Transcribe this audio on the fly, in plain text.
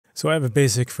So I have a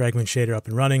basic fragment shader up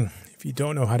and running. If you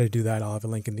don't know how to do that, I'll have a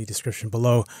link in the description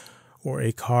below or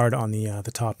a card on the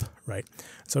top right.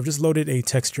 So I've just loaded a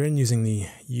texture in using the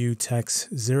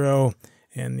utext0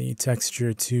 and the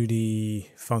texture 2D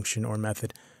function or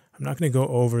method. I'm not going to go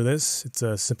over this. It's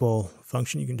a simple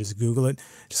function. You can just Google it.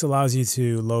 It just allows you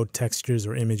to load textures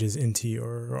or images into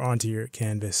your or onto your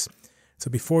canvas.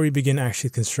 So before we begin actually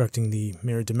constructing the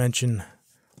mirror dimension,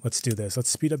 let's do this.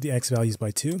 Let's speed up the X values by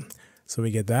 2. So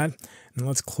we get that. And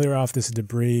let's clear off this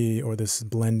debris or this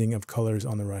blending of colors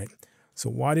on the right. So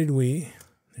why did we,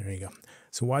 there you go.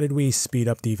 So why did we speed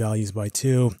up the values by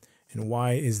 2? And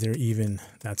why is there even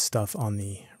that stuff on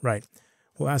the right?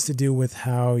 Well, it has to do with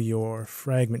how your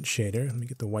fragment shader, let me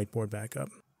get the whiteboard back up.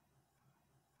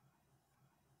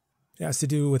 It has to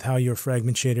do with how your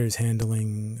fragment shader is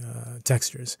handling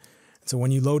textures. So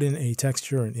when you load in a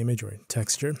texture or an image or a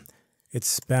texture,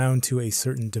 it's bound to a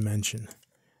certain dimension.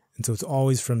 And so it's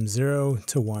always from 0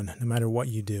 to 1, no matter what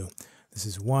you do. This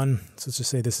is 1, so let's just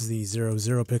say this is the 0,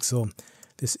 0 pixel.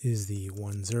 This is the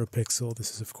 1, 0 pixel.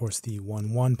 This is, of course, the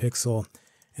 1, 1 pixel.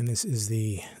 And this is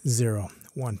the 0,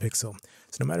 1 pixel.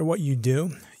 So no matter what you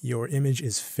do, your image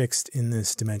is fixed in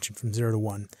this dimension from 0 to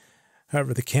 1.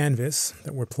 However, the canvas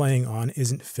that we're playing on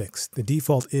isn't fixed. The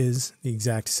default is the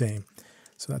exact same.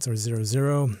 So that's our 0,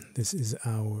 0. This is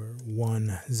our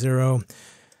 1, 0.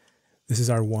 This is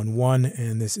our 1, 1,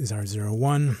 and this is our 0,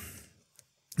 1.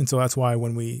 And so that's why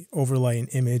when we overlay an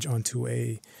image onto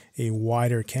a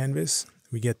wider canvas,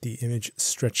 we get the image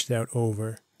stretched out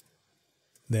over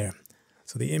there.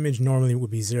 So the image normally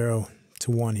would be 0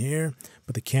 to 1 here,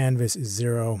 but the canvas is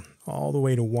 0 all the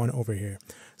way to 1 over here.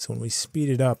 So when we speed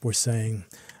it up, we're saying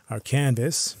our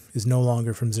canvas is no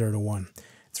longer from 0 to 1.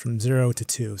 It's from 0 to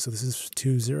 2. So this is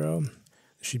 2, 0.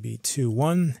 This should be 2,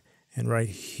 1. And right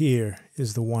here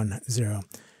is the 1, 0.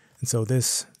 And so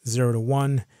this 0 to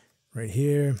 1 right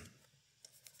here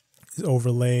is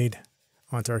overlaid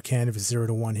onto our canvas 0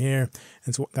 to 1 here.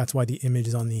 And so that's why the image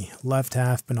is on the left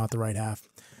half, but not the right half.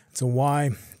 So why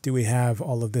do we have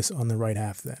all of this on the right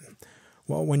half then?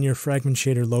 Well, when your fragment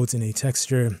shader loads in a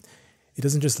texture, it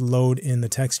doesn't just load in the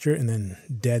texture and then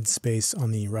dead space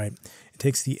on the right. It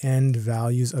takes the end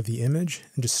values of the image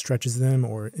and just stretches them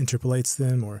or interpolates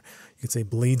them, or you could say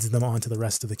bleeds them onto the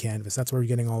rest of the canvas. That's where we're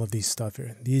getting all of these stuff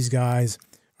here. These guys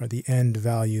are the end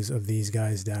values of these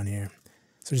guys down here.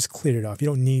 So just clear it off. You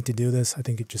don't need to do this. I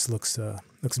think it just looks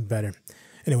better.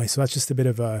 Anyway, so that's just a bit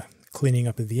of a cleaning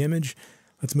up of the image.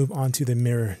 Let's move on to the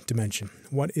mirror dimension.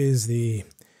 What do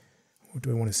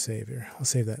I want to save here? I'll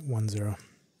save that 1, 0.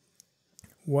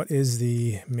 What is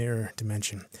the mirror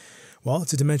dimension? Well,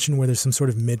 it's a dimension where there's some sort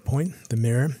of midpoint, the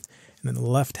mirror, and then the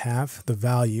left half, the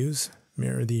values,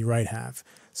 mirror the right half.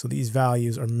 So these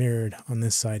values are mirrored on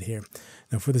this side here.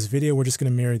 Now for this video, we're just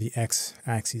going to mirror the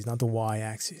x-axis, not the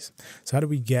y-axis. So how do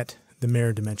we get the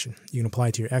mirror dimension? You can apply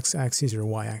it to your x-axis or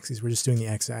y-axis. We're just doing the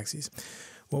x-axis.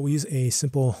 Well, we use a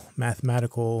simple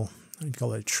mathematical, what do you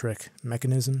call it, a trick,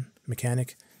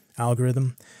 mechanic,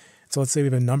 algorithm. So let's say we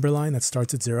have a number line that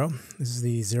starts at 0. This is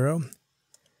the 0.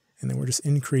 And then we're just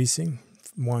increasing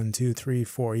 1, 2, 3,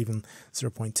 4, even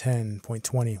 0.10,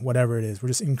 0.20, whatever it is. We're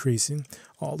just increasing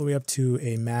all the way up to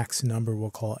a max number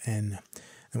we'll call n.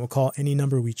 And we'll call any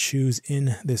number we choose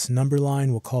in this number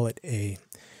line, we'll call it a.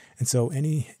 And so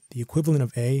the equivalent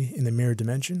of a in the mirror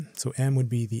dimension, so m would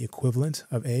be the equivalent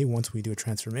of a once we do a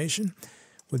transformation,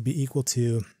 would be equal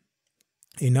to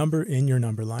a number in your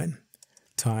number line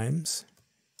times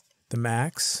the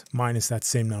max minus that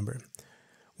same number.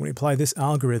 When we apply this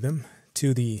algorithm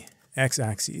to the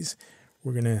x-axis,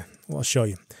 I'll show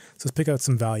you. So let's pick out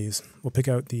some values. We'll pick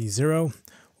out the 0, we'll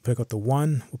pick out the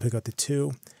 1, we'll pick out the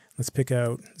 2, let's pick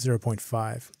out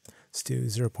 0.5. Let's do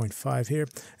 0.5 here.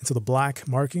 And so the black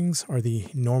markings are the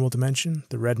normal dimension.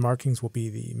 The red markings will be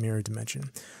the mirror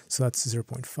dimension. So that's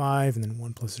 0.5, and then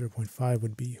 1 plus 0.5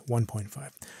 would be 1.5.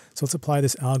 So let's apply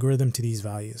this algorithm to these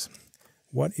values.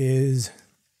 I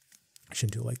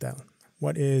shouldn't do it like that.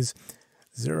 What is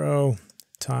 0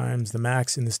 times the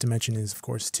max in this dimension is, of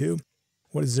course, 2.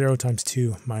 What is 0 times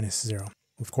 2 minus 0?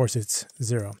 Of course, it's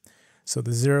 0. So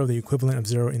the 0, the equivalent of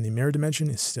 0 in the mirror dimension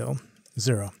is still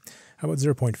 0. How about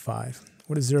 0.5?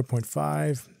 What is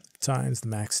 0.5 times the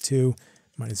max 2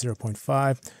 minus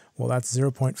 0.5? Well, that's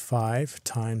 0.5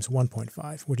 times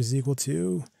 1.5, which is equal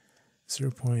to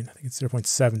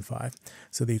 0.75.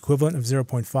 So the equivalent of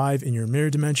 0.5 in your mirror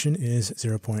dimension is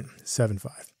 0.75.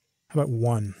 How about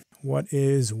 1? What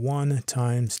is 1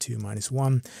 times 2 minus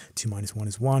 1? 2 minus 1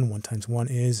 is 1. 1 times 1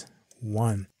 is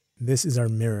 1. This is our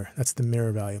mirror. That's the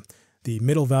mirror value. The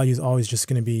middle value is always just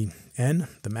going to be n,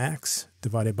 the max,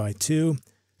 divided by 2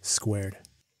 squared.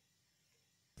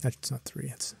 That's not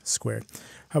 3, it's squared.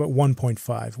 How about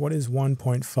 1.5? What is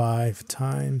 1.5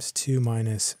 times 2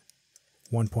 minus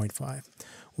 1.5?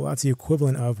 Well, that's the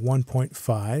equivalent of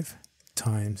 1.5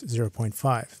 times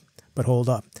 0.5. But hold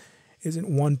up. Isn't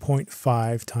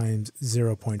 1.5 times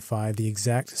 0.5 the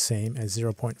exact same as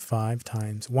 0.5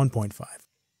 times 1.5?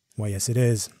 Well, yes, it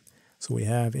is. So we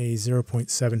have a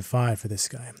 0.75 for this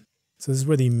guy. So this is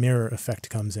where the mirror effect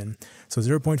comes in. So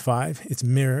 0.5, its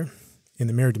mirror in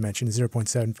the mirror dimension is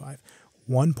 0.75.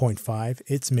 1.5,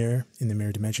 its mirror in the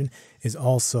mirror dimension is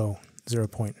also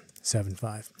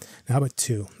 0.75. Now how about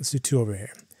 2? Let's do 2 over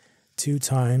here. 2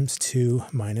 times 2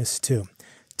 minus 2.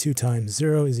 2 times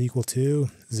 0 is equal to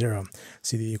 0.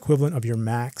 See, the equivalent of your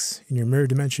max in your mirror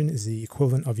dimension is the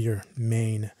equivalent of your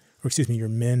main, or excuse me, your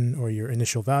min or your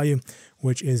initial value,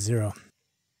 which is 0.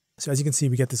 So as you can see,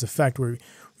 we get this effect where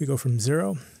we go from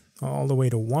 0 all the way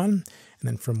to 1, and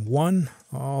then from 1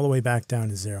 all the way back down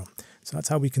to 0. So that's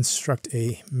how we construct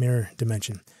a mirror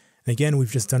dimension. And again,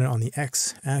 we've just done it on the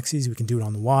x-axis. We can do it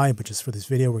on the y, but just for this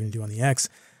video, we're going to do it on the x.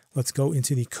 Let's go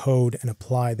into the code and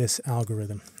apply this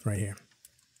algorithm right here.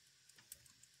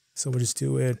 So we'll just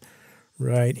do it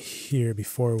right here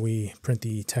before we print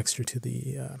the texture to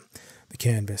the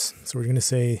canvas. So we're going to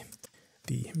say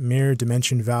the mirror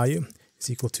dimension value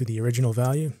is equal to the original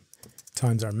value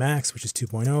times our max, which is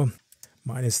 2.0,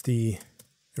 minus the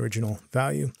original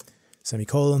value,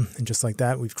 semicolon, and just like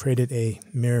that, we've created a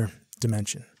mirror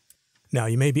dimension. Now,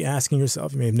 you may be asking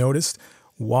yourself, you may have noticed,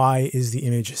 why is the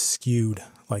image skewed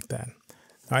like that?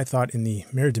 I thought in the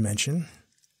mirror dimension,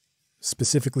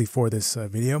 specifically for this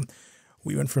video,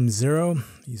 we went from 0,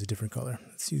 use a different color.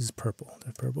 Let's use purple.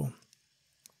 Purple.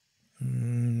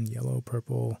 Yellow,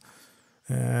 purple.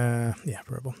 Yeah,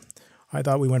 purple. I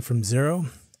thought we went from 0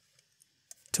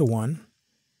 to 1,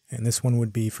 and this one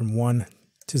would be from 1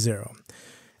 to 0.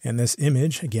 And this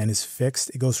image, again, is fixed.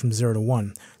 It goes from 0 to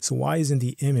 1. So why isn't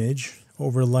the image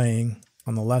overlaying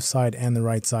on the left side and the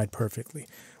right side perfectly?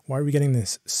 Why are we getting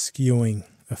this skewing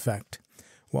effect?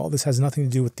 Well, this has nothing to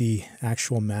do with the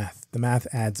actual math. The math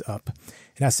adds up.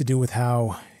 It has to do with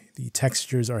how the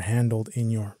textures are handled in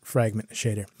your fragment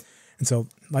shader. And so,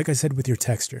 like I said with your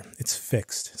texture, it's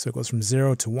fixed. So it goes from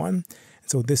 0 to 1. And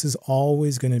so this is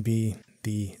always going to be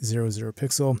the 0, 0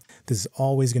 pixel. This is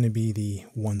always going to be the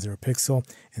 1, 0 pixel.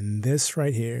 And this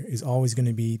right here is always going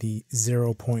to be the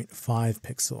 0.5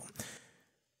 pixel.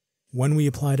 When we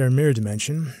applied our mirror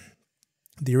dimension,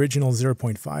 the original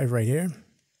 0.5 right here,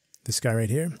 this guy right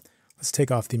here, let's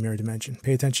take off the mirror dimension.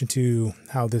 Pay attention to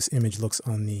how this image looks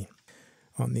on the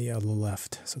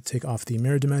left. So take off the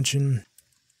mirror dimension.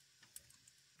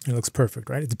 It looks perfect,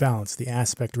 right? It's balanced. The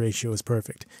aspect ratio is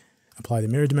perfect. Apply the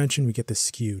mirror dimension, we get this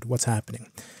skewed. What's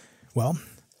happening? Well,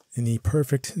 in the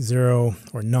perfect 0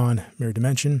 or non-mirror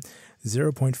dimension,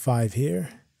 0.5 here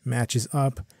matches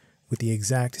up with the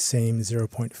exact same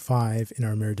 0.5 in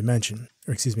our mirror dimension,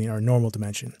 or excuse me, our normal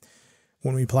dimension.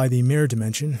 When we apply the mirror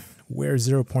dimension, where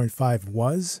 0.5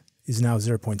 was is now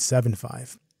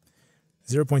 0.75.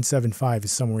 0.75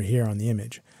 is somewhere here on the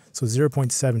image. So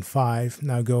 0.75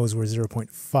 now goes where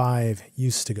 0.5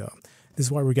 used to go. This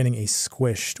is why we're getting a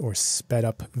squished or sped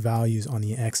up values on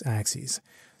the x-axis.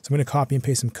 So I'm going to copy and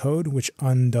paste some code which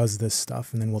undoes this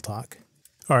stuff, and then we'll talk.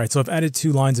 All right, so I've added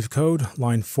 2 lines of code,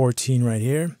 line 14 right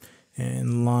here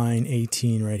and line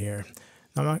 18 right here.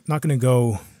 Now, I'm not going to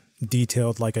go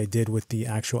detailed like I did with the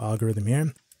actual algorithm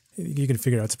here. You can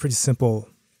figure it out. It's pretty simple.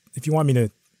 If you want me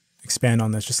to expand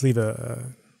on this, just leave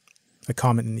a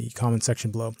comment in the comment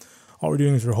section below. All we're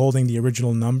doing is we're holding the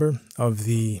original number of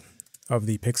the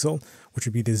pixel, which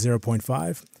would be the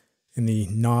 0.5 in the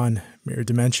non-mirror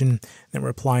dimension. Then we're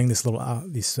applying this little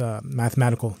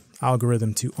mathematical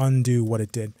algorithm to undo what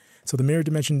it did. So the mirror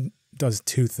dimension does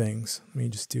 2 things. Let me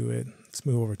just do it. Let's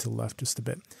move over to the left just a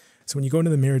bit. So when you go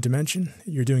into the mirror dimension,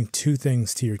 you're doing 2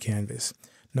 things to your canvas.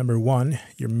 Number 1,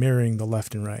 you're mirroring the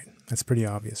left and right. That's pretty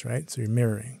obvious, right? So you're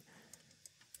mirroring.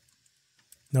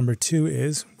 Number 2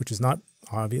 is, which is not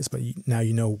obvious, but now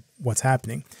you know what's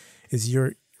happening, is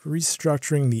you're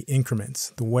restructuring the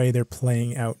increments, the way they're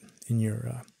playing out in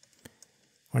your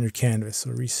on your canvas. So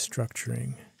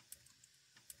restructuring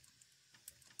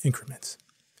increments.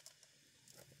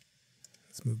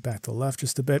 Let's move back to the left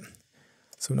just a bit.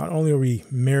 So not only are we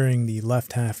mirroring the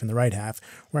left half and the right half,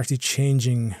 we're actually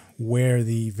changing where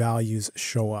the values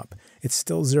show up. It's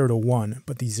still 0 to 1,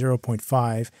 but the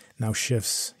 0.5 now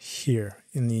shifts here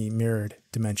in the mirrored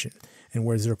dimension. And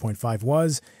where 0.5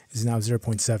 was is now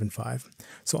 0.75.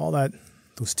 So all that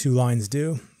those 2 lines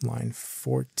do, line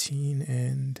 14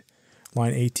 and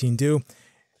line 18 do,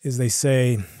 is they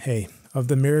say, hey, of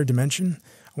the mirror dimension,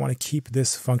 I want to keep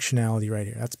this functionality right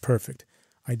here. That's perfect.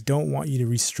 I don't want you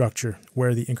to restructure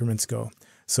where the increments go.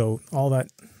 So all that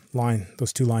line,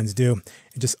 those two lines do,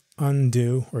 it just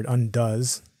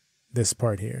undoes this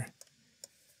part here.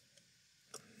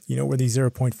 You know where the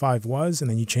 0.5 was, and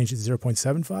then you change it to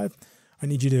 0.75? I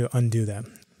need you to undo that.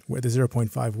 Where the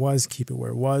 0.5 was, keep it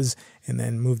where it was, and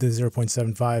then move the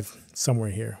 0.75 somewhere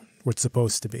here, where it's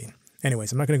supposed to be.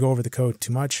 Anyways, I'm not going to go over the code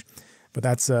too much, but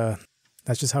that's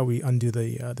just how we undo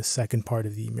the second part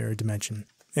of the mirror dimension.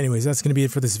 Anyways, that's going to be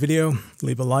it for this video.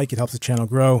 Leave a like, it helps the channel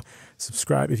grow.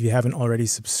 Subscribe if you haven't already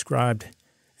subscribed,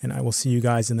 and I will see you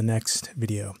guys in the next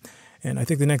video. And I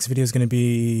think the next video is going to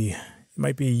be,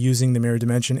 might be using the mirror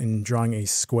dimension and drawing a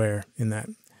square in that.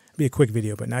 It'll be a quick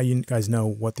video, but now you guys know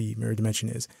what the mirror dimension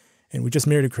is. And we just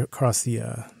mirrored across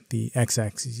the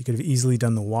x-axis. You could have easily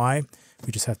done the y.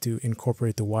 We just have to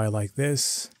incorporate the y like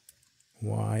this.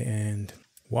 Y, and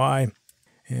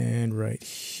right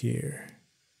here.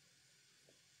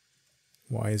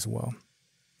 Y as well.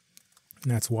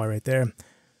 And that's Y right there.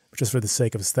 But just for the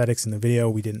sake of aesthetics in the video,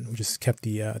 we just kept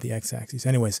the x-axis.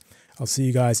 Anyways, I'll see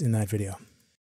you guys in that video.